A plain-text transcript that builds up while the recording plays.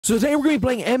So today we're going to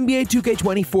be playing NBA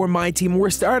 2K24 My Team.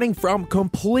 We're starting from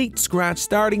complete scratch,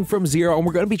 starting from zero, and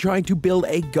we're going to be trying to build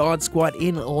a god squad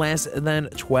in less than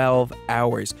 12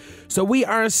 hours. So we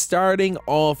are starting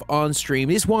off on stream.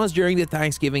 This was during the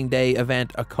Thanksgiving Day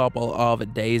event a couple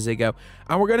of days ago,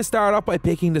 and we're going to start off by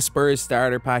picking the Spurs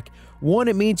starter pack. One,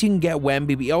 it means you can get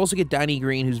Wemby, but you also get Danny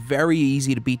Green, who's very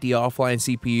easy to beat the offline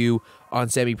CPU on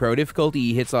semi-pro difficulty.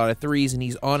 He hits a lot of threes, and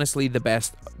he's honestly the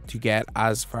best to get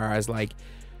as far as like,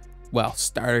 well,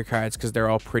 starter cards, because they're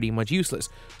all pretty much useless.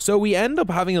 So we end up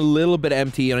having a little bit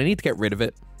empty, and I need to get rid of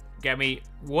it. Get me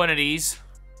one of these,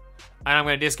 and I'm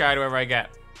going to discard whoever I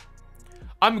get.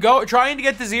 I'm trying to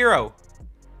get to zero.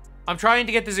 I'm trying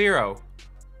to get to zero.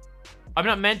 I'm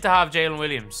not meant to have Jalen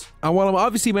Williams. And while I'm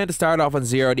obviously meant to start off on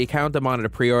zero, the account I'm on at a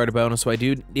pre-order bonus, so I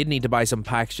did need to buy some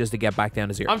packs just to get back down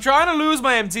to zero. I'm trying to lose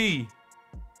my MT.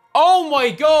 Oh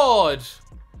my god!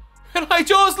 And I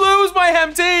just lose my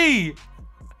MT!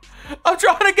 I'm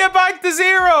trying to get back to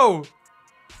zero.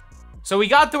 So we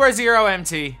got to our zero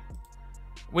MT.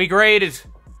 We graded.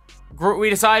 We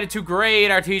decided to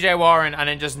grade our TJ Warren and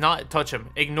then just not touch him.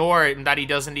 Ignore that he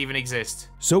doesn't even exist.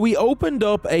 So we opened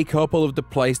up a couple of the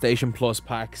PlayStation Plus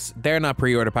packs. They're not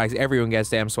pre-order packs. Everyone gets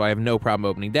them, so I have no problem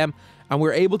opening them. And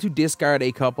we're able to discard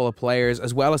a couple of players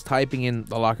as well as typing in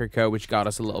the locker code, which got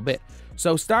us a little bit.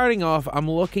 So starting off, I'm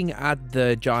looking at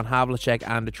the John Havlicek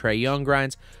and the Trae Young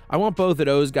grinds. I want both of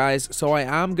those guys, so I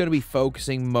am going to be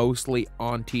focusing mostly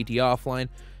on TT offline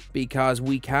because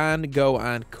we can go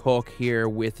and cook here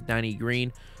with Danny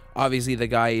Green. Obviously, the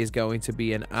guy is going to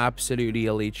be an absolutely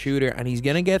elite shooter, and he's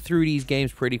going to get through these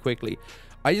games pretty quickly.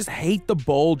 I just hate the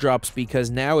ball drops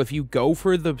because now if you go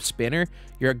for the spinner,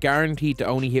 you're guaranteed to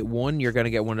only hit one. You're going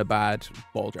to get one of the bad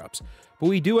ball drops. But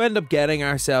we do end up getting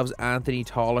ourselves Anthony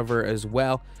Tolliver as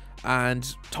well.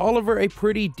 And Tolliver, a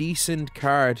pretty decent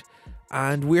card.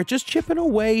 And we're just chipping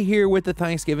away here with the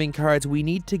Thanksgiving cards. We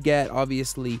need to get,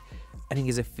 obviously, I think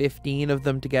is it 15 of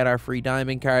them to get our free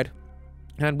diamond card.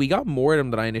 And we got more of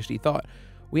them than I initially thought.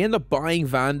 We end up buying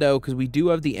Vando because we do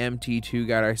have the MT to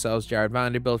get ourselves Jared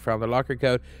Vanderbilt from the locker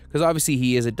code, because obviously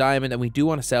he is a diamond and we do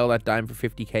want to sell that diamond for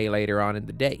 50k later on in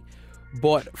the day.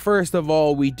 But first of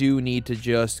all, we do need to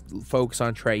just focus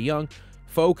on Trae Young,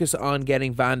 focus on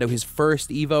getting Vando his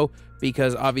first Evo,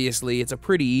 because obviously it's a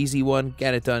pretty easy one.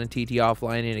 Get it done in TT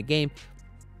offline in a game.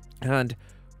 And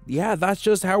yeah, that's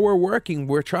just how we're working.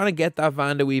 We're trying to get that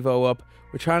Vando Evo up.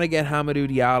 We're trying to get Hamidou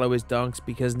Diallo his dunks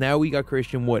because now we got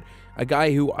Christian Wood, a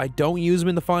guy who I don't use him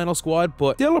in the final squad,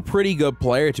 but still a pretty good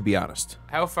player, to be honest.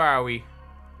 How far are we?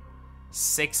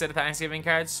 6 of the Thanksgiving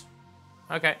cards?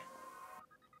 Okay.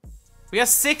 We got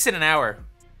 6 in an hour.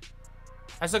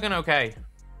 That's looking okay.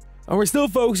 And we're still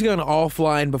focusing on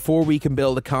offline before we can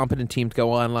build a competent team to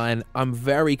go online. I'm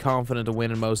very confident of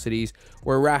winning most of these.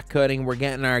 We're rack cutting, we're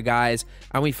getting our guys,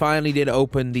 and we finally did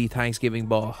open the Thanksgiving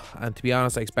ball. And to be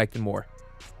honest, I expected more.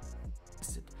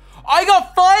 I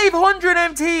got 500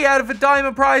 MT out of a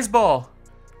diamond prize ball.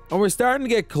 And we're starting to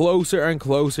get closer and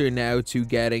closer now to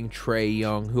getting Trae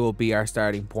Young, who will be our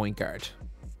starting point guard.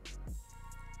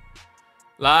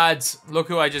 Lads, look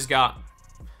who I just got.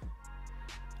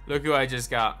 Look who I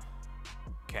just got.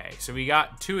 Okay, so we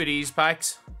got 2 of these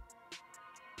packs.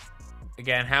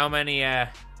 Again, how many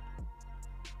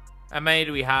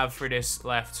do we have for this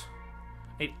left?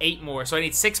 I need 8 more, so I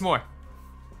need 6 more.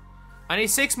 I need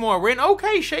 6 more. We're in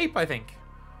okay shape, I think.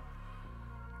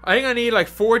 I think I need like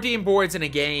 14 boards in a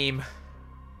game.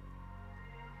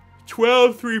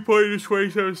 12 3-pointers,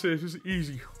 27 assists is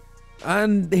easy.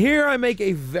 And here I make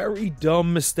a very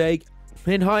dumb mistake.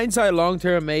 In hindsight, long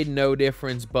term made no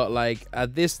difference, but like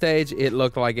at this stage, it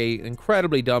looked like an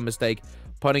incredibly dumb mistake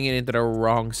putting it into the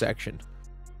wrong section.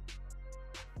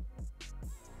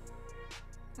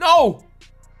 No!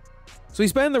 So we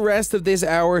spend the rest of this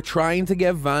hour trying to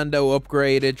get Vando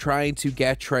upgraded, trying to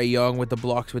get Trae Young with the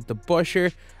blocks with the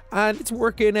Busher, and it's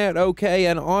working out okay.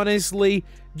 And honestly,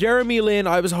 Jeremy Lin,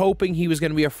 I was hoping he was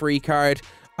going to be a free card.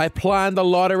 I planned a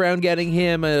lot around getting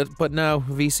him, but no,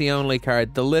 VC only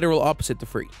card, the literal opposite to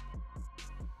free.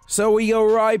 So we go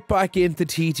right back into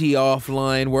TT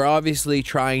offline. We're obviously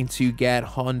trying to get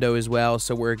Hondo as well,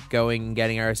 so we're going and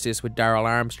getting our assist with Darrell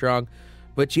Armstrong.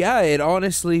 But yeah, it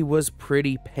honestly was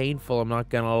pretty painful, I'm not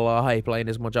gonna lie, playing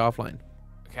this much offline.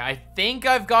 Okay, I think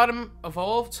I've got him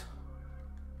evolved.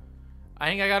 I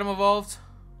think I got him evolved.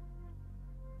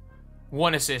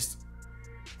 1 assist.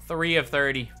 3 of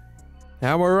 30.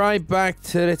 Now we're right back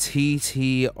to the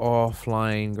TT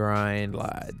offline grind,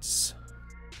 lads.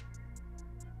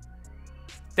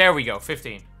 There we go,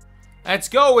 15. Let's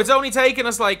go. It's only taken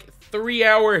us like 3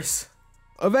 hours.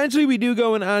 Eventually, we do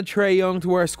go and add Trae Young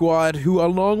to our squad, who,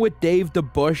 along with Dave the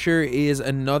Busher, is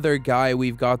another guy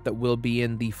we've got that will be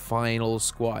in the final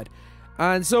squad.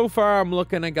 And so far, I'm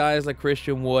looking at guys like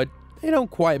Christian Wood. They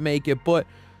don't quite make it, but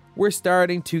we're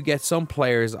starting to get some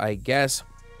players, I guess.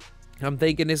 I'm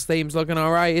thinking this team's looking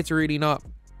alright. It's really not.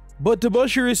 But the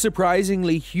Busher is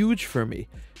surprisingly huge for me.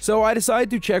 So I decided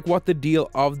to check what the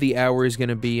deal of the hour is going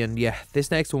to be. And yeah,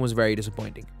 this next one was very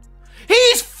disappointing.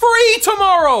 He's free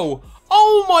tomorrow!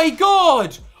 Oh my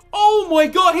god! Oh my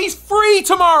god, he's free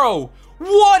tomorrow!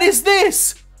 What is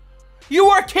this? You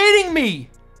are kidding me!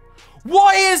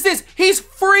 Why is this? He's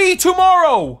free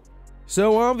tomorrow!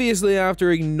 So obviously,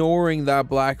 after ignoring that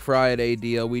Black Friday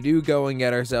deal, we do go and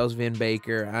get ourselves Vin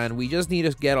Baker, and we just need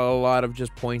to get a lot of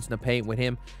just points in the paint with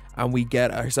him, and we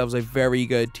get ourselves a very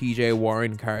good TJ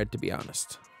Warren card, to be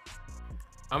honest.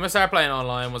 I'm gonna start playing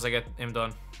online once I get him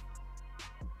done.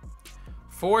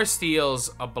 4 steals,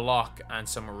 a block, and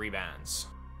some rebounds.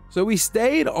 So we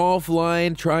stayed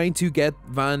offline trying to get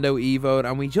Vando evoed,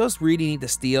 and we just really need the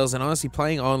steals, and honestly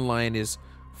playing online is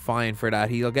fine for that.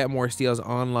 He'll get more steals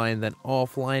online than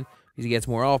offline because he gets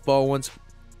more off-ball ones.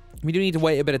 We do need to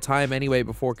wait a bit of time anyway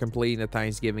before completing the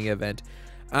Thanksgiving event,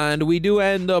 and we do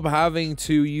end up having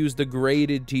to use the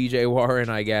graded TJ Warren,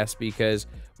 I guess, because,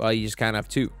 well, you just can't have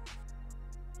 2.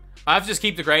 I have to just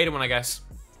keep the graded one, I guess.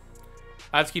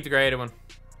 I have to keep the graded one.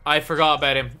 I forgot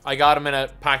about him. I got him in a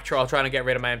pack troll trying to get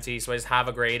rid of my MT, so I just have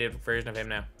a graded version of him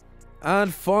now.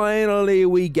 And finally,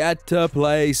 we get to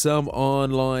play some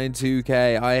online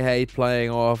 2K. I hate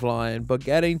playing offline, but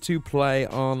getting to play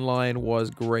online was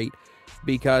great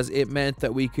because it meant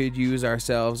that we could use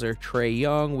ourselves our Trae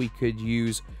Young, we could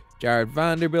use Jared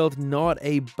Vanderbilt. Not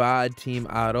a bad team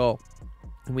at all.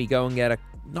 And we go and get a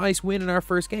nice win in our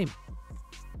first game.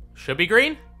 Should be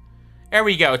green. There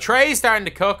we go. Trey's starting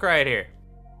to cook right here.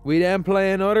 We then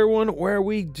play another one where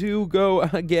we do go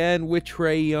again with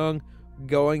Trae Young,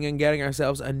 going and getting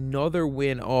ourselves another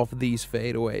win off these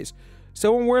fadeaways.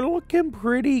 So we're looking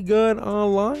pretty good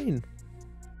online.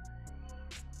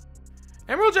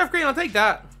 Emerald Jeff Green, I'll take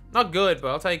that. Not good, but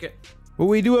I'll take it. But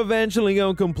we do eventually go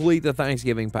and complete the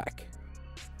Thanksgiving pack.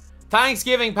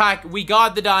 Thanksgiving pack, we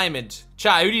got the diamond.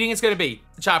 Chat, who do you think it's going to be?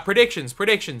 Chat, predictions.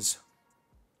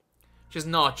 Just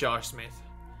not Josh Smith.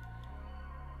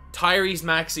 Tyrese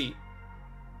Maxey.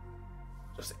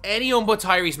 Just anyone but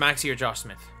Tyrese Maxey or Josh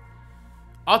Smith.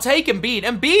 I'll take Embiid.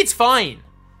 Embiid's fine.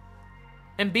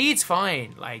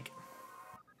 Like,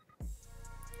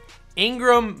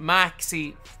 Ingram,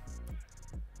 Maxey.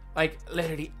 Like,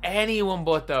 literally anyone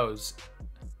but those.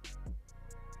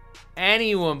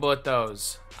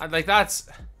 Like, that's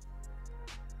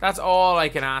all I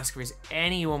can ask for is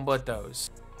anyone but those.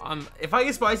 If I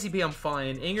get Spicy P, I'm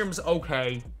fine. Ingram's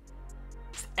okay.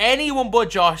 Anyone but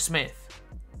Josh Smith.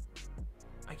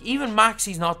 Like, even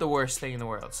Maxey's not the worst thing in the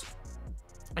world.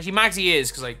 Actually, Maxey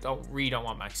is, because I really don't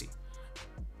want Maxey.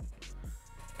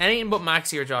 Anything but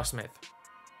Maxey or Josh Smith.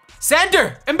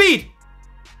 Center! Embiid!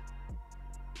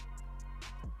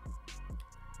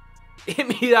 Hit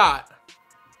me that.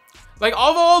 Like, of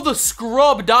all the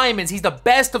scrub diamonds, he's the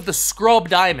best of the scrub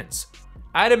diamonds.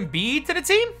 Add Embiid to the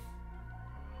team?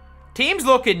 Team's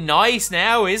looking nice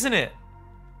now, isn't it?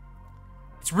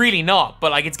 It's really not,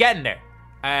 but like it's getting there.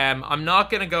 I'm not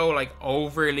gonna go like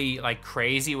overly like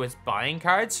crazy with buying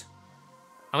cards.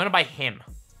 I'm gonna buy him.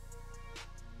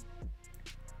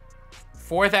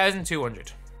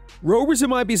 4,200. Roberson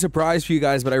might be surprised for you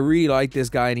guys, but I really like this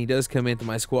guy and he does come into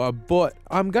my squad. But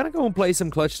I'm gonna go and play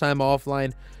some clutch time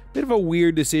offline. Bit of a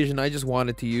weird decision. I just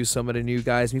wanted to use some of the new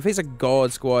guys. We face a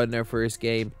god squad in our first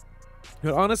game.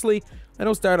 But honestly, I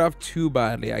don't start off too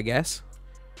badly, I guess.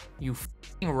 You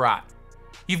f***ing rat.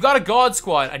 You've got a god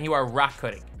squad and you are rat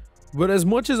cutting. But as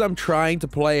much as I'm trying to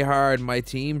play hard, my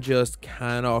team just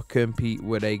cannot compete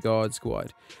with a god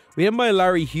squad. We end by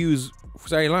Larry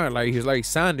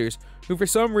Sanders, who for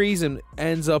some reason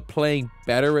ends up playing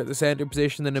better at the center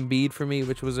position than Embiid for me,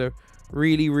 which was a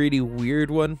really, really weird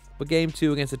one. But game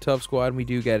 2 against a tough squad, and we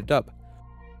do get it up.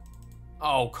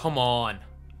 Oh, come on.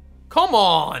 Come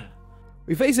on.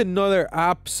 We face another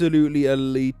absolutely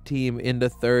elite team in the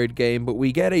third game, but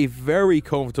we get a very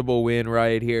comfortable win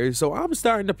right here. So I'm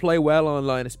starting to play well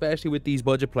online, especially with these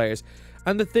budget players.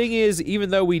 And the thing is,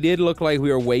 even though we did look like we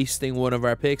were wasting one of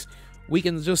our picks, we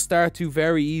can just start to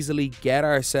very easily get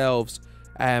ourselves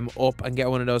up and get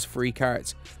one of those free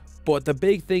cards. But the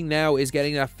big thing now is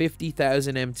getting that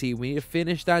 50,000 MT. We need to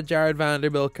finish that Jared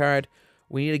Vanderbilt card.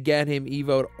 We need to get him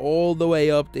evoed all the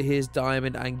way up to his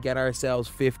diamond and get ourselves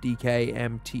 50k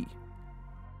MT.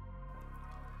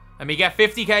 Let me get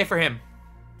 50k for him.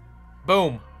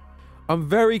 Boom. I'm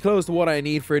very close to what I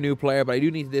need for a new player, but I do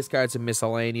need to discard some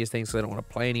miscellaneous things so I don't want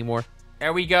to play anymore.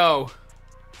 There we go.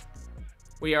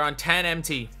 We are on 10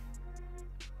 MT.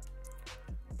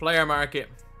 Player market.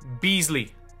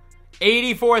 Beasley.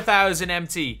 84,000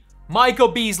 MT. Michael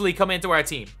Beasley come into our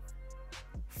team.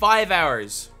 5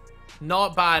 hours.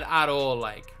 Not bad at all,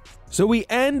 like. So we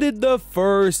ended the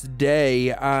first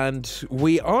day, and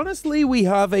we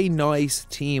have a nice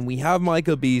team. We have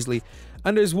Michael Beasley,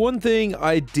 and there's one thing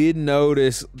I did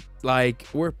notice, like,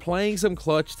 we're playing some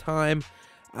clutch time,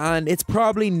 and it's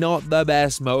probably not the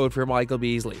best mode for Michael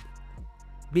Beasley.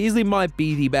 Beasley might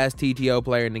be the best TTO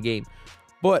player in the game,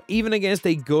 but even against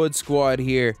a good squad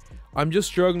here, I'm just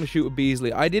struggling to shoot with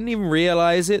Beasley. I didn't even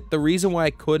realize it. The reason why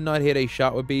I could not hit a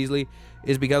shot with Beasley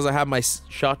is because I have my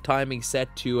shot timing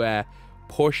set to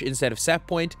push instead of set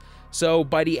point. So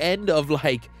by the end of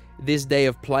like this day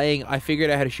of playing, I figured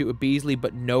out how to shoot with Beasley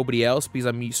but nobody else, because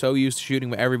I'm so used to shooting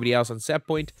with everybody else on set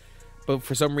point. But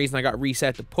for some reason I got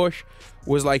reset to push.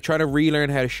 Was like trying to relearn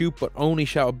how to shoot, but only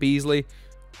shot with Beasley.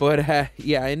 But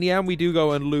yeah, in the end we do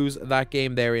go and lose that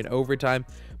game there in overtime.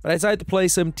 But I decided to play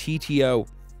some TTO,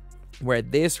 where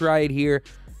this right here,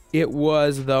 it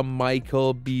was the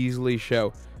Michael Beasley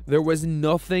show. There was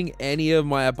nothing any of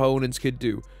my opponents could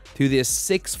do to this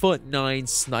 6'9"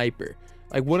 sniper.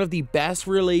 Like, one of the best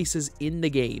releases in the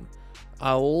game.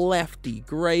 A lefty,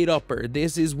 great upper.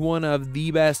 This is one of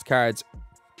the best cards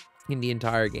in the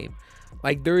entire game.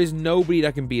 Like, there is nobody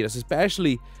that can beat us,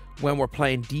 especially when we're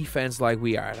playing defense like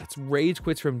we are. That's rage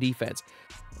quits from defense.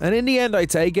 And in the end, I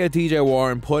take out TJ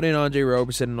Warren, put in Andre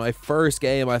Roberson. In my first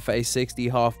game, I faced 60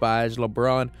 half badge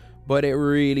LeBron, but it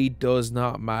really does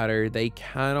not matter. They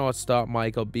cannot stop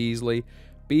Michael Beasley.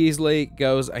 Beasley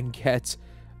goes and gets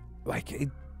like a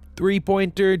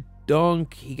three-pointer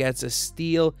dunk. He gets a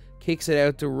steal, kicks it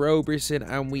out to Roberson,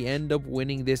 and we end up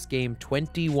winning this game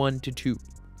 21-2.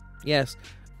 Yes,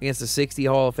 against the 60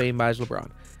 Hall of Fame badge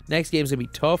LeBron. Next game's gonna be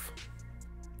tough.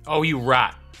 Oh, you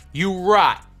rat. You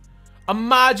rat.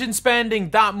 Imagine spending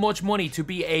that much money to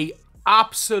be a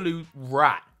absolute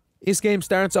rat. This game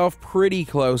starts off pretty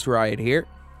close right here.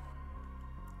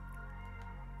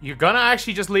 You're gonna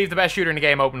actually just leave the best shooter in the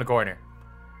game open the corner.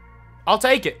 I'll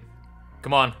take it.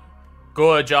 Come on.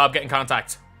 Good job getting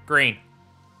contact. Green.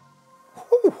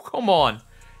 Whew, come on.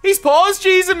 He's pause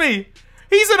cheesing me.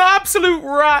 He's an absolute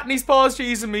rat and he's pause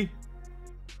cheesing me.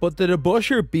 But the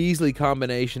DeBuscher Beasley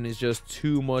combination is just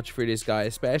too much for this guy,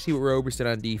 especially with Roberson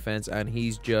on defense, and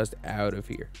he's just out of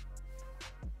here.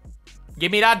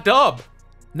 Give me that dub.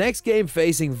 Next game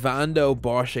facing Vando,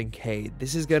 Bosch, and Cade.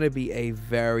 This is going to be a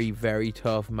very, very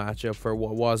tough matchup for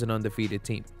what was an undefeated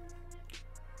team.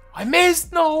 I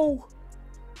missed. No.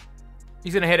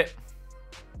 He's going to hit it.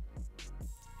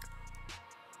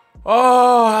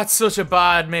 Oh, that's such a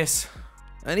bad miss.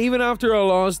 And even after a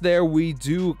loss there, we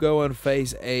do go and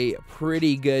face a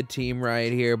pretty good team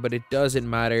right here, but it doesn't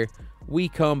matter. We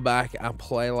come back and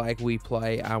play like we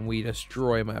play, and we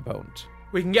destroy my opponent.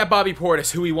 We can get Bobby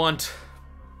Portis, who we want.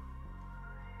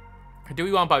 Do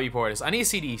we want Bobby Portis? I need to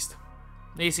see the East.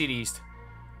 I need to see the East.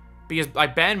 Because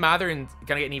like Ben Matherin's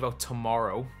gonna get an evo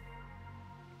tomorrow.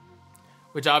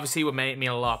 Which obviously would mean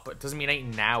a lot, but it doesn't mean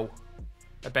anything now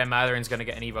that Ben Matherin's gonna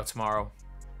get an evo tomorrow.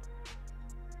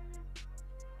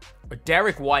 But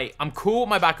Derek White, I'm cool with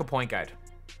my backup point guard.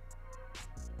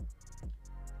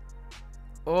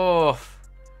 Oh,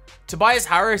 Tobias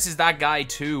Harris is that guy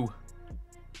too.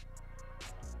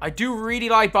 I do really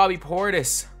like Bobby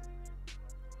Portis.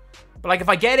 But like if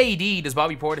I get AD, does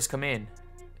Bobby Portis come in?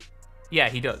 Yeah,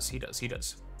 he does. He does. He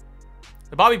does.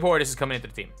 The Bobby Portis is coming into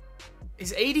the team.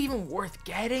 Is AD even worth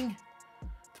getting?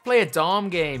 To play a Dom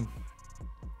game.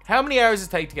 How many hours does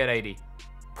it take to get AD?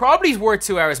 Probably he's worth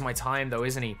 2 hours of my time though,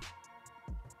 isn't he?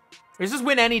 Let's just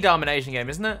win any domination game,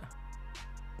 isn't it?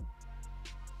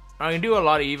 I can do a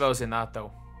lot of evos in that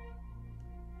though.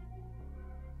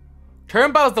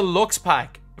 Turnbout Deluxe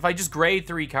pack. If I just grade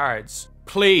 3 cards.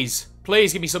 Please.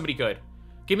 Please give me somebody good.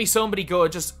 Give me somebody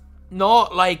good. Just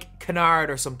not like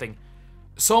Kennard or something.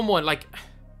 Someone like...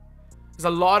 There's a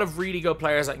lot of really good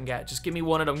players I can get. Just give me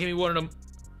one of them. Give me one of them.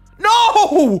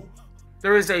 No!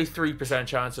 There is a 3%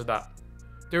 chance of that.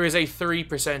 There is a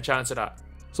 3% chance of that.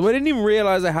 So I didn't even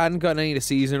realize I hadn't gotten any of the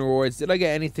season rewards. Did I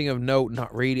get anything of note?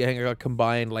 Not really. I think I got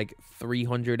combined like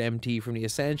 300 MT from the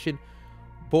Ascension.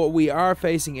 But we are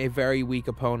facing a very weak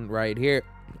opponent right here.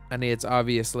 And it's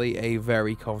obviously a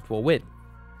very comfortable win.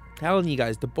 Telling you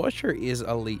guys, the DeBuscher is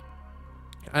elite.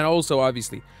 And also,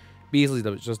 obviously, Beasley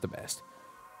was just the best.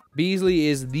 Beasley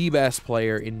is the best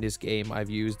player in this game I've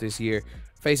used this year.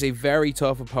 Face a very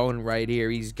tough opponent right here.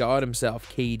 He's got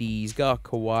himself KD. He's got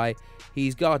Kawhi.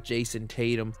 He's got Jason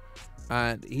Tatum.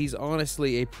 And he's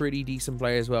honestly a pretty decent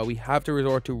player as well. We have to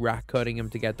resort to rack cutting him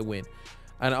to get the win.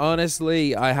 And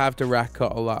honestly, I have to rack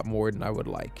cut a lot more than I would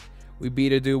like. We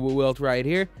beat a dude with Wilt right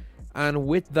here. And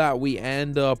with that, we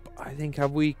end up, I think,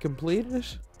 have we completed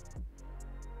it?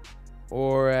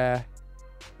 Or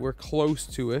we're close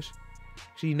to it.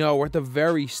 Actually, no, we're at the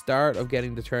very start of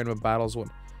getting the Tournament Battles one.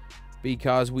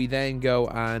 Because we then go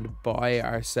and buy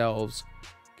ourselves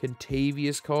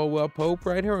Contavious Caldwell-Pope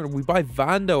right here. And we buy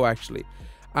Vando, actually.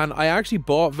 And I actually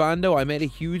bought Vando. I made a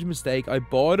huge mistake. I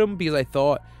bought him because I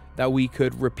thought that we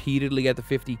could repeatedly get the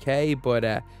 50k.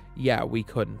 But yeah, we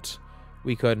couldn't.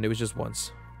 We couldn't. It was just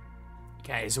once.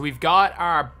 Okay, so we've got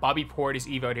our Bobby Portis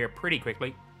evoed here pretty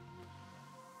quickly.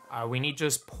 We need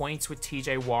just points with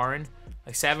TJ Warren.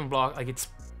 Like 7 block. Like it's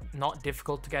not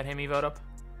difficult to get him evoed up.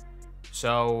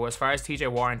 So as far as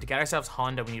TJ Warren, to get ourselves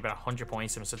Honda, we need about 100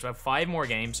 points from him. So it's about 5 more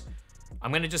games.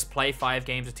 I'm going to just play 5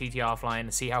 games with TT offline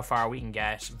and see how far we can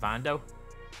get Vando.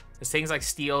 There's things like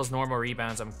steals, normal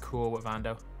rebounds. I'm cool with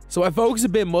Vando. So I focus a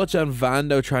bit much on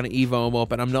Vando trying to evo him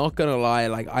up, and I'm not going to lie,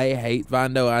 like, I hate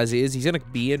Vando as is. He's going to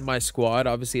be in my squad,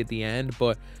 obviously, at the end,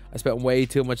 but I spent way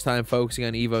too much time focusing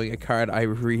on evoing a card I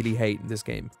really hate in this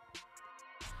game.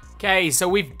 Okay, so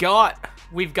we've got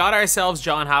ourselves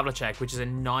John Havlicek, which is a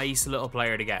nice little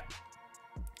player to get.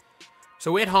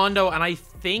 So with Hondo, and I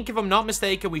think, if I'm not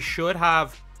mistaken, we should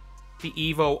have the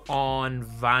Evo on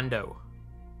Vando.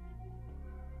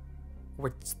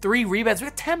 We're 3 rebounds. We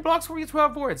got 10 blocks before we get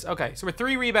 12 boards. Okay, so we're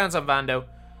 3 rebounds on Vando.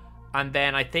 And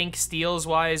then I think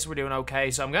steals-wise, we're doing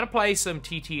okay. So I'm going to play some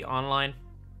TT online.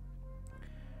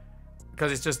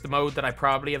 Because it's just the mode that I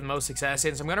probably have the most success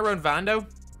in. So I'm going to run Vando.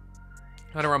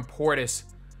 I'm going to run Portis.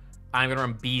 I'm going to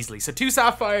run Beasley. So 2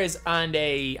 Sapphires and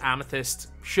a Amethyst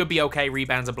should be okay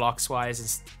rebounds and blocks-wise.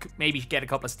 And maybe get a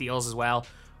couple of steals as well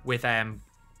with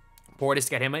Portis to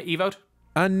get him evoed.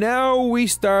 And now we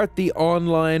start the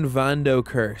online Vando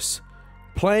curse.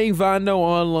 Playing Vando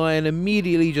online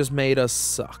immediately just made us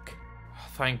suck.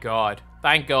 Thank God.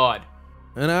 Thank God.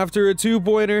 And after a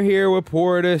 2-pointer here with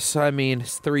Portis, I mean,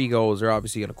 3 goals are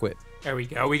obviously going to quit. There we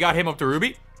go. We got him up to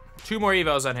Ruby. 2 more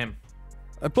evos on him.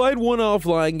 I played 1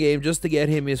 offline game just to get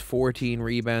him his 14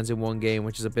 rebounds in 1 game,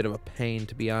 which is a bit of a pain,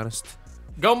 to be honest.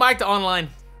 Going back to online.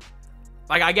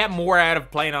 Like, I get more out of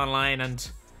playing online,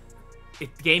 and the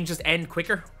games just end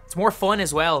quicker. It's more fun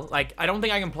as well. Like, I don't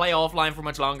think I can play offline for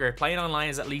much longer. Playing online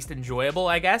is at least enjoyable,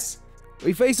 I guess.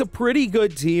 We face a pretty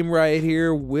good team right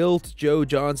here. Wilt, Joe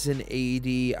Johnson, AD,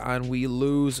 and we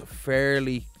lose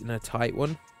fairly in a tight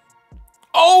one.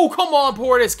 Oh, come on,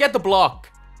 Portis. Get the block.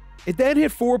 It then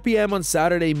hit 4 p.m. on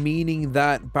Saturday, meaning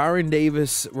that Baron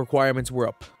Davis requirements were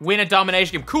up. Win a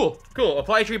domination game. Cool. Cool.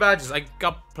 Apply 3 badges. I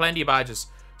got plenty of badges.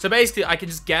 So basically, I can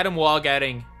just get him while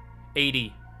getting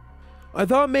AD. I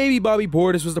thought maybe Bobby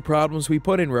Portis was the problem, so we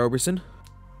put in Roberson.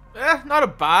 Not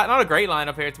a great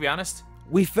lineup here, to be honest.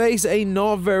 We face a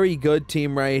not very good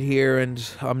team right here, and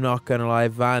I'm not gonna lie,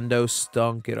 Vando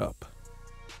stunk it up.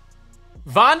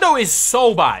 Vando is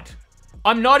so bad.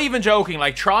 I'm not even joking.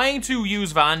 Like, trying to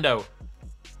use Vando,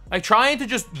 like, trying to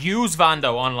just use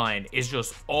Vando online is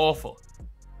just awful.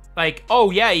 Like,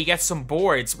 oh yeah, you get some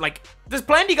boards. Like, there's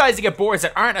plenty of guys that get boards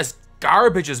that aren't as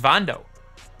garbage as Vando.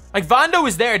 Like, Vando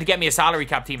is there to get me a salary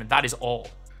cap team, and that is all.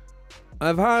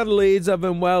 I've had leads, I've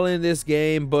been well in this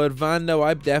game, but Vando,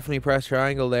 I've definitely pressed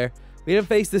triangle there. We didn't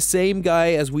face the same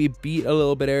guy as we beat a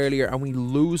little bit earlier, and we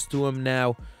lose to him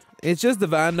now. It's just the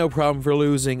Vando problem for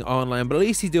losing online, but at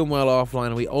least he's doing well offline,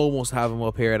 and we almost have him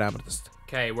up here at Amethyst.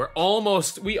 Okay, we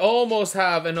almost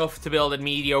have enough to build a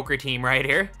mediocre team right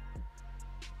here.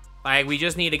 Like, we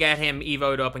just need to get him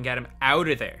evoed up and get him out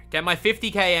of there. Get my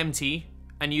 50k MT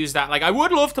and use that. Like, I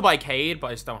would love to buy Cade,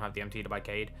 but I just don't have the MT to buy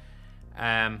Cade.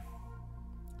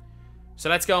 So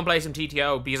let's go and play some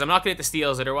TTO, because I'm not going to get the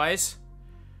steals otherwise.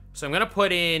 So I'm going to put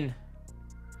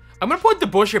the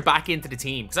Busher back into the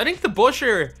team, because I think the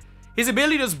Busher, his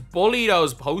ability to just bully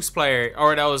those post player,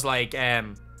 or those, like,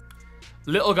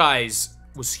 little guys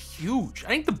was huge. I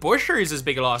think the Busher is as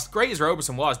big a loss. Great as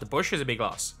Roberson was, the Busher is a big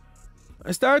loss.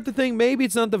 I start to think maybe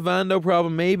it's not the Vando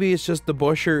problem, maybe it's just the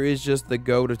Busher is just the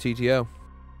GOAT of TTO.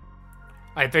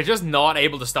 Like, they're just not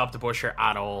able to stop the Busher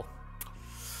at all.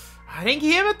 I think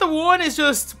him at the 1 is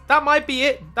just, that might be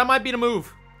it. That might be the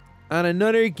move. And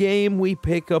another game, we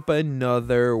pick up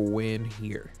another win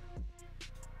here.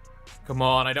 Come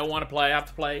on, I don't want to play. I have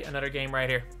to play another game right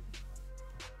here.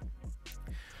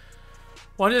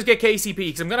 Want to just get KCP,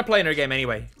 because I'm going to play another game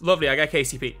anyway. Lovely, I got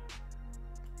KCP.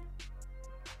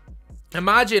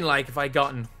 Imagine, like, if I'd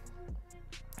gotten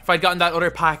that other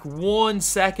pack 1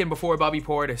 second before Bobby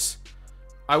Portis.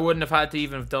 I wouldn't have had to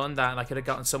even have done that, and I could have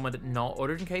gotten someone that not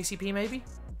other than KCP, maybe.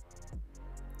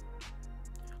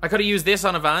 I could have used this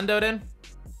on a Vando then.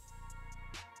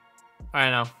 I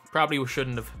don't know. Probably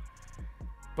shouldn't have.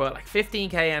 But like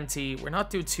 15k MT, we're not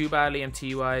doing too badly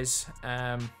MT wise.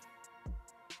 I'm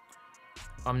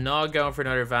not going for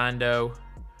another Vando.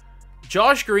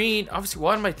 Josh Green, obviously,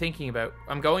 what am I thinking about?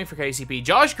 I'm going for KCP.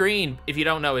 Josh Green, if you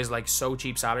don't know, is like so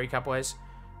cheap salary cap wise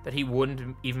that he wouldn't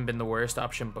have even been the worst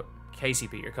option. But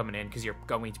KCP, you're coming in because you're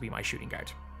going to be my shooting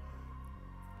guard.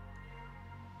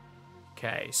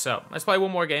 Okay, so let's play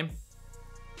one more game.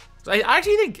 So I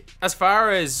actually think, as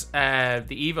far as the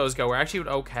Evos go, we're actually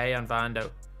okay on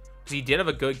Vando. Because he did have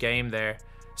a good game there.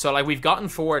 So, like, we've gotten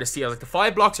 4 to steal. Like, the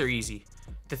 5 blocks are easy.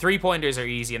 The 3-pointers are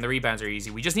easy, and the rebounds are easy.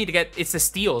 We just need to get... It's the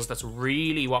steals that's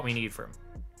really what we need from him.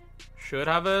 Should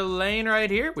have a lane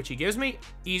right here, which he gives me.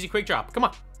 Easy, quick drop. Come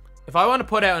on. If I want to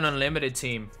put out an unlimited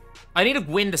team, I need to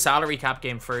win the salary cap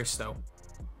game first, though.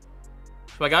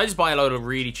 Like, I just buy a load of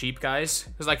really cheap guys.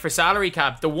 Because, like, for salary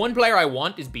cap, the one player I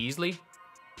want is Beasley.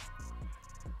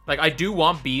 Like, I do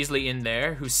want Beasley in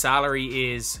there, whose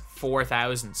salary is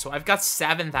 4,000. So I've got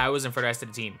 7,000 for the rest of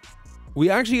the team. We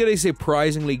actually got a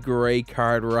surprisingly great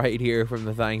card right here from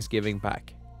the Thanksgiving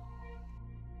pack.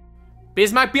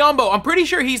 Bismack Biyombo. I'm pretty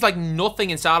sure he's, like, nothing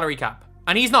in salary cap.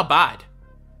 And he's not bad.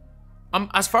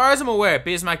 As far as I'm aware,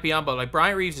 Bismack Biyombo, like,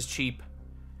 Bryant Reeves is cheap.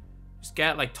 Just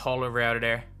get, like, Tolliver out of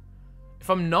there. If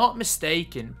I'm not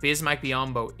mistaken, Bismack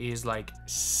Biyombo is, like,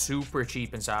 super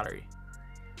cheap in salary.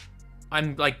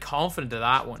 I'm, like, confident of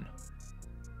that one.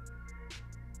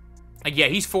 Like, yeah,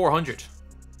 he's 400.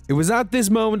 It was at this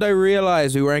moment I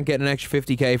realized we weren't getting an extra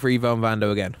 50k for Evo and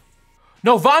Vando again.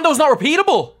 No, Vando's not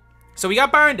repeatable. So we got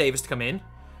Baron Davis to come in.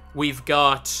 We've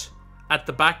got, at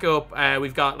the backup,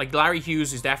 we've got, like, Larry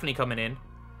Hughes, who's definitely coming in.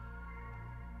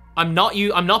 I'm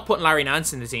not putting Larry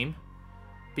Nance in the team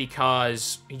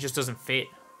because he just doesn't fit.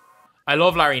 I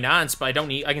love Larry Nance, but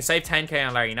I can save 10k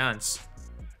on Larry Nance.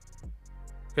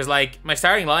 Because, like, my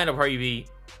starting line will probably be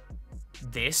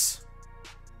this.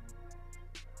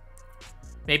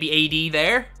 Maybe AD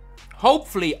there.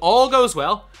 Hopefully, all goes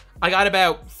well. I got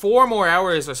about 4 more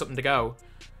hours or something to go.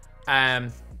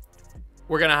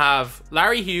 We're going to have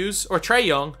Larry Hughes, or Trae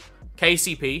Young,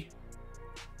 KCP,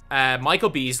 Michael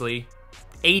Beasley,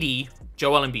 AD,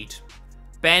 Joel Embiid.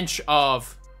 Bench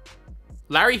of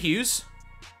Larry Hughes,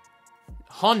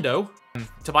 Hondo,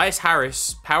 Tobias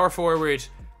Harris, power forward.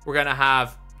 We're going to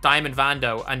have Diamond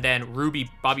Vando, and then Ruby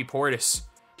Bobby Portis.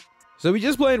 So we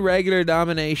just played regular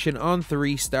domination on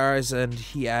 3 stars,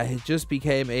 and yeah, it just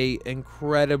became a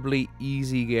incredibly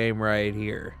easy game right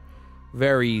here.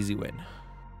 Very easy win.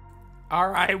 All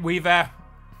right, we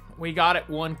got it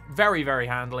won very, very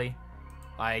handily.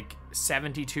 Like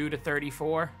 72 to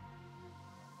 34.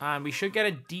 And we should get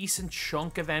a decent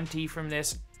chunk of MT from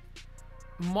this.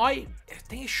 I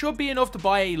think it should be enough to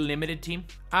buy a limited team.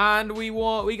 And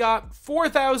we got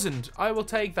 4,000. I will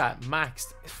take that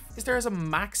maxed. Is there a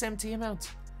max MT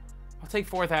amount? I'll take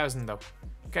 4,000 though.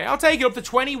 Okay, I'll take it up to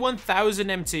 21,000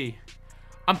 MT.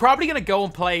 I'm probably gonna go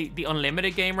and play the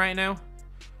unlimited game right now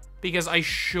because I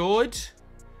should,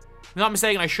 if I'm not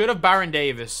mistaken, I should have Baron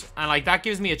Davis, and like that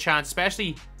gives me a chance,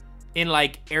 especially in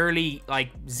like early like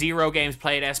 0 games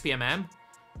played SBMM.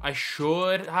 I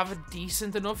should have a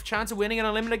decent enough chance of winning an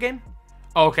unlimited game.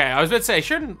 Okay, I was about to say,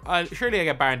 surely I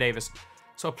get Baron Davis.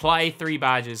 So apply 3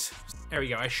 badges. There we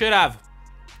go. I should have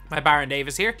my Baron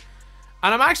Davis here.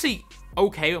 And I'm actually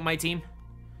okay with my team.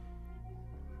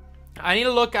 I need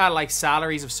to look at like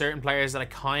salaries of certain players that I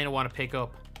kind of want to pick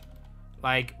up.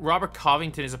 Like Robert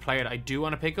Covington is a player that I do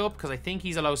want to pick up because I think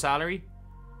he's a low salary.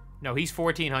 No, he's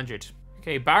 1,400.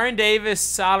 Okay, Baron Davis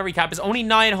salary cap is only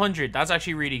 900. That's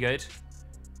actually really good.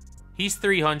 He's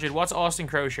 300. What's Austin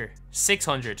Crozier?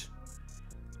 600.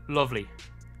 Lovely.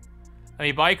 Let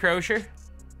me buy Crozier.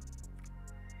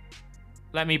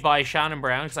 Let me buy Shannon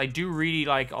Brown, because I do really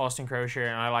like Austin Crozier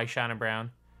and I like Shannon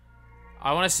Brown.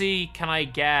 I want to see, can I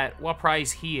get what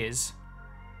price he is?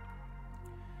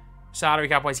 Salary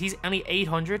cap wise, he's only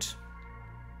 800.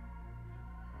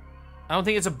 I don't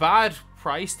think it's a bad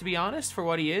price, to be honest, for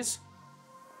what he is.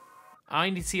 I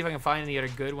need to see if I can find any other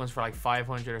good ones for like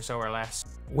 500 or so or less.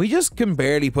 We just can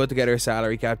barely put together a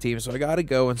salary cap team, so I gotta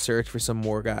go and search for some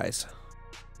more guys.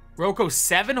 Rocco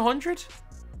 700?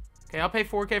 Okay, I'll pay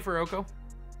 4k for Rocco.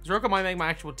 Because Rocco might make my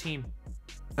actual team.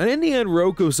 And in the end,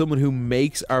 Rocco's someone who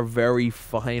makes our very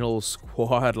final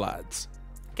squad, lads.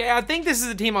 Okay, I think this is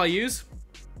the team I'll use.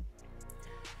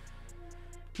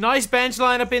 Nice bench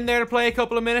lineup in there to play a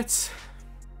couple of minutes.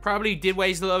 Probably did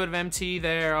waste a little bit of MT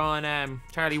there on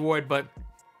Charlie Ward, but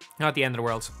not the end of the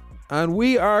world. And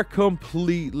we are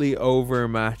completely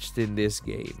overmatched in this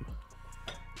game.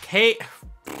 Kate,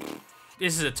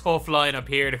 this is a tough lineup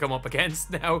here to come up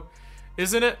against now,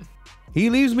 isn't it? He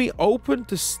leaves me open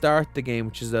to start the game,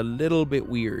 which is a little bit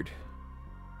weird.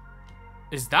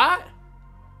 Is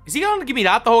he going to give me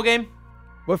that the whole game?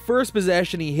 But first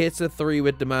possession, he hits a 3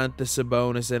 with Domantas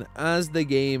Sabonis, and as the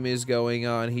game is going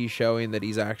on, he's showing that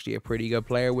he's actually a pretty good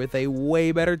player with a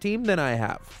way better team than I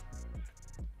have.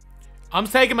 I'm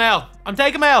taking my L. I'm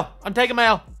taking my L. I'm taking my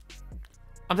L.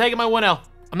 I'm taking my 1L.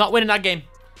 I'm not winning that game.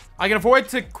 I can afford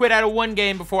to quit out of one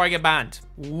game before I get banned.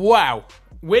 Wow.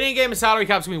 Winning a game of salary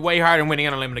cap's gonna be way harder than winning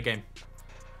an unlimited game.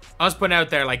 I was putting out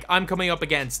there, like, I'm coming up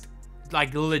against,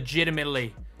 like,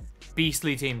 legitimately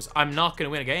beastly teams. I'm not gonna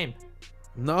win a game.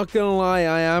 Not gonna lie,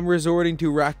 I am resorting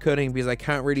to rack cutting because I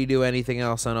can't really do anything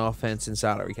else on offense in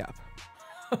salary cap.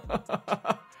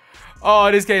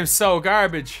 Oh, this game's so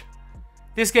garbage.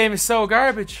 This game is so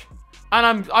garbage.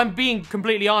 And I'm being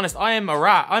completely honest. I am a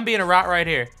rat. I'm being a rat right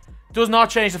here. Does not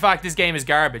change the fact this game is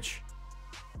garbage.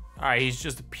 Alright, he's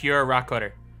just a pure rat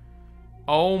cutter.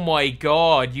 Oh my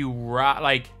god, you rat.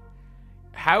 Like,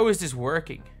 how is this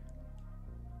working?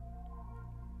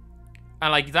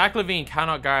 And like, Zach LaVine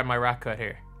cannot guard my rat cut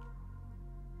here.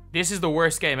 This is the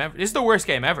worst game ever. This is the worst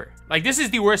game ever. Like, this is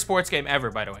the worst sports game ever,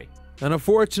 by the way. And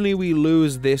unfortunately, we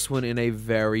lose this one in a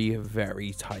very,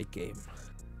 very tight game.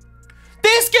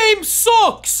 This game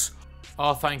sucks!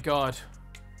 Oh, thank God.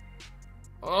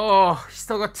 Oh,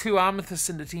 still got 2 amethysts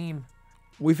in the team.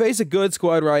 We face a good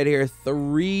squad right here.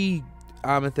 3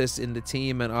 amethysts in the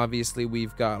team, and obviously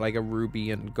we've got like a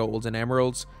ruby and golds and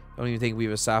emeralds. I don't even think we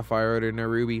have a sapphire other than a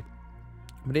ruby.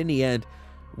 But in the end,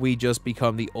 we just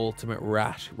become the ultimate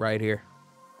rat right here.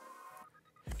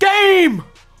 Game!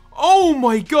 Oh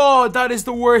my god, that is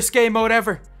the worst game mode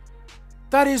ever.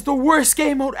 That is the worst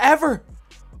game mode ever.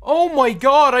 Oh my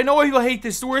god, I know why people hate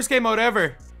this. The worst game mode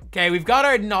ever. Okay, we've got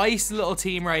our nice little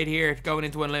team right here going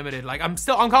into Unlimited. Like, I'm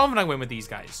confident I win with these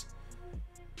guys.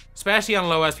 Especially on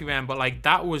low SPM, but like,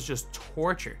 that was just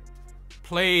torture.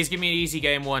 Please, give me an easy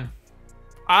game 1.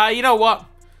 You know what?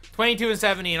 22 and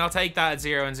 17, I'll take that at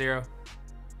 0 and 0.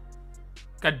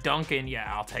 Got Duncan,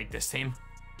 yeah, I'll take this team.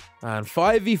 And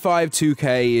 5v5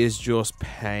 2K is just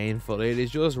painful. It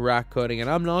is just rat cutting, and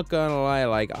I'm not gonna lie,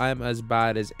 like, I'm as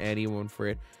bad as anyone for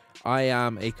it. I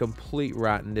am a complete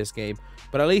rat in this game,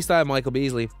 but at least I have Michael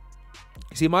Beasley.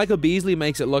 See, Michael Beasley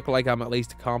makes it look like I'm at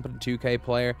least a competent 2K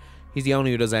player. He's the only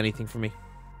who does anything for me.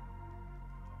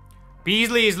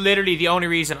 Beasley is literally the only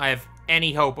reason I have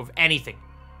any hope of anything.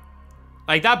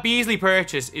 Like, that Beasley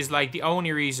purchase is like the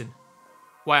only reason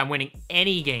why I'm winning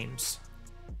any games.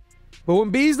 But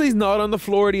when Beasley's not on the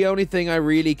floor, the only thing I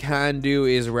really can do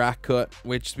is rack cut,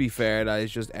 which, to be fair, that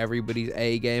is just everybody's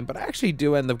A game. But I actually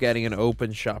do end up getting an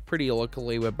open shot pretty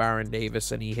luckily with Baron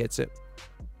Davis, and he hits it.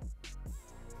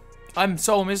 I'm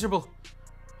so miserable.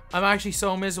 I'm actually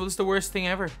so miserable. This is the worst thing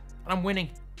ever. And I'm winning.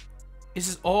 This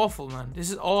is awful, man. This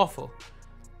is awful.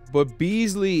 But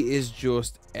Beasley is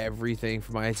just everything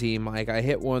for my team. Like, I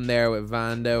hit one there with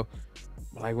Vando.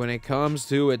 Like, when it comes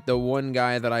to it, the one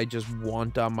guy that I just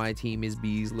want on my team is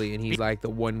Beasley, and he's like the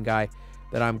one guy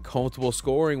that I'm comfortable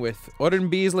scoring with. Other than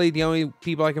Beasley, the only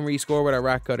people I can really score with are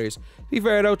rat cutters. To be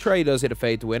fair though, Trey does hit a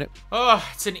fade to win it. Oh,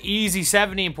 it's an easy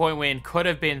 17-point win. Could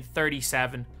have been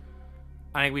 37.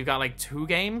 I think we've got like 2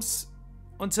 games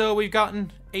until we've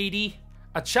gotten 80.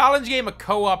 A challenge game, a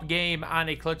co-op game, and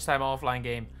a clutch time offline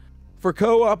game. For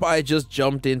co-op, I just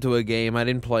jumped into a game. I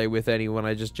didn't play with anyone,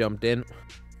 I just jumped in.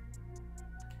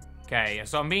 Okay,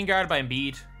 so I'm being guarded by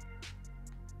Embiid.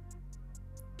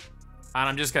 And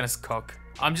I'm just gonna cook.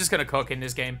 I'm just gonna cook in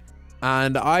this game.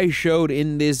 And I showed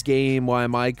in this game why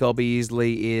Michael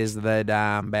Beasley is the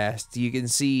damn best. You can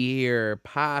see here,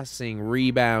 passing,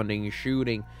 rebounding,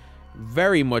 shooting.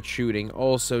 Very much shooting.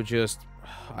 Also just,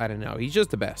 I don't know, he's just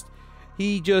the best.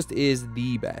 He just is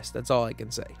the best. That's all I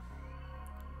can say.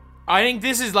 I think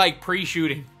this is like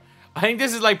pre-shooting. I think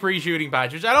this is like pre-shooting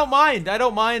patch, which I don't mind. I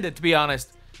don't mind it, to be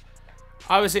honest.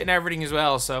 I was hitting everything as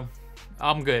well, so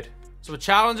I'm good. So a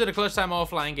challenge and a clutch time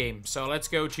offline game. So let's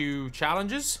go to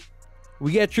challenges.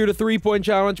 We get through the 3-point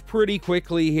challenge pretty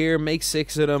quickly here. Make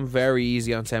 6 of them very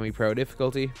easy on semi-pro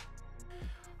difficulty.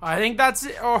 I think that's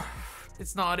it. Oh,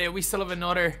 it's not it. We still have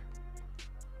another.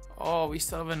 Oh, we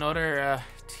still have another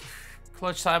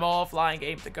clutch time offline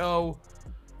game to go.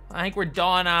 I think we're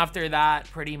done after that,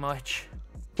 pretty much.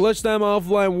 Clutch time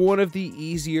offline, one of the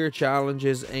easier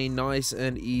challenges. A nice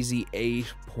and easy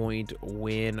 8-point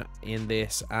win in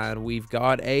this. And we've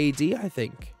got AD, I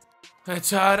think.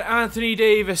 Let's add Anthony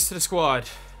Davis to the squad.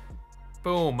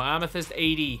 Boom, Amethyst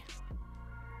 80.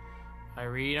 I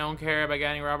really don't care about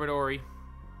getting Robert Ory.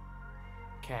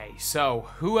 Okay, so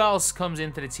who else comes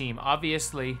into the team?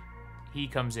 Obviously, he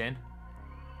comes in.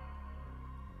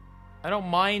 I don't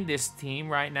mind this team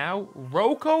right now.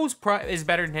 Roko's is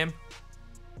better than him.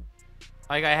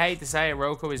 Like, I hate to say it,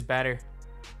 Roko is better.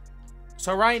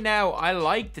 So right now, I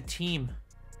like the team.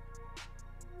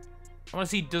 I want to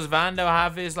see, does Vando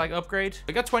have his, like, upgrade?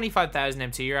 I got 25,000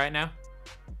 MT right now.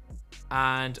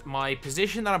 And my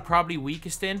position that I'm probably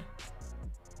weakest in,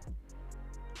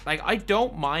 like, I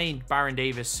don't mind Baron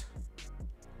Davis.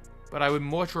 But I would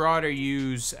much rather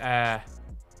use, I'd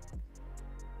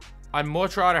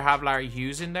much rather have Larry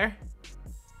Hughes in there.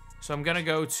 So I'm going to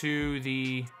go to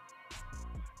the...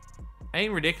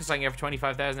 Ain't ridiculous I can get for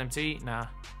 25,000 MT. Nah.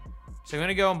 So I'm going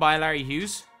to go and buy Larry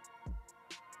Hughes.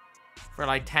 For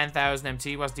like 10,000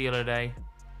 MT. What's the other day?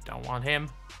 Don't want him.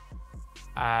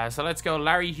 So let's go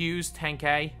Larry Hughes,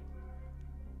 10k.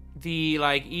 The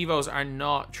like evos are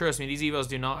not... Trust me, these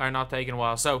evos are not taking a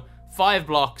while. So 5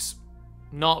 blocks.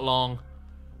 Not long.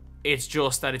 It's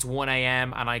just that it's 1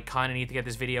 AM and I kind of need to get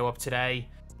this video up today.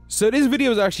 So this video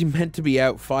was actually meant to be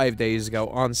out 5 days ago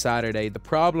on Saturday. The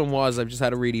problem was I've just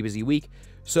had a really busy week.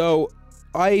 So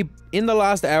in the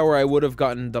last hour, I would have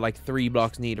gotten the like 3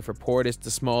 blocks needed for Portis,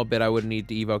 the small bit I would need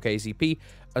to evoke KCP,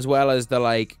 as well as the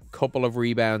like couple of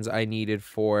rebounds I needed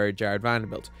for Jared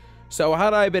Vanderbilt. So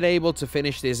had I been able to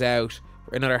finish this out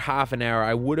for another half an hour,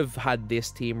 I would have had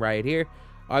this team right here.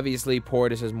 Obviously,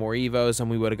 Portis has more evos, and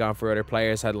we would have gone for other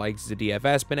players had like the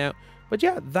DFS been out. But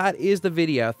yeah, that is the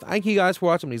video. Thank you guys for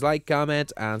watching. Please like,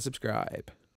 comment, and subscribe.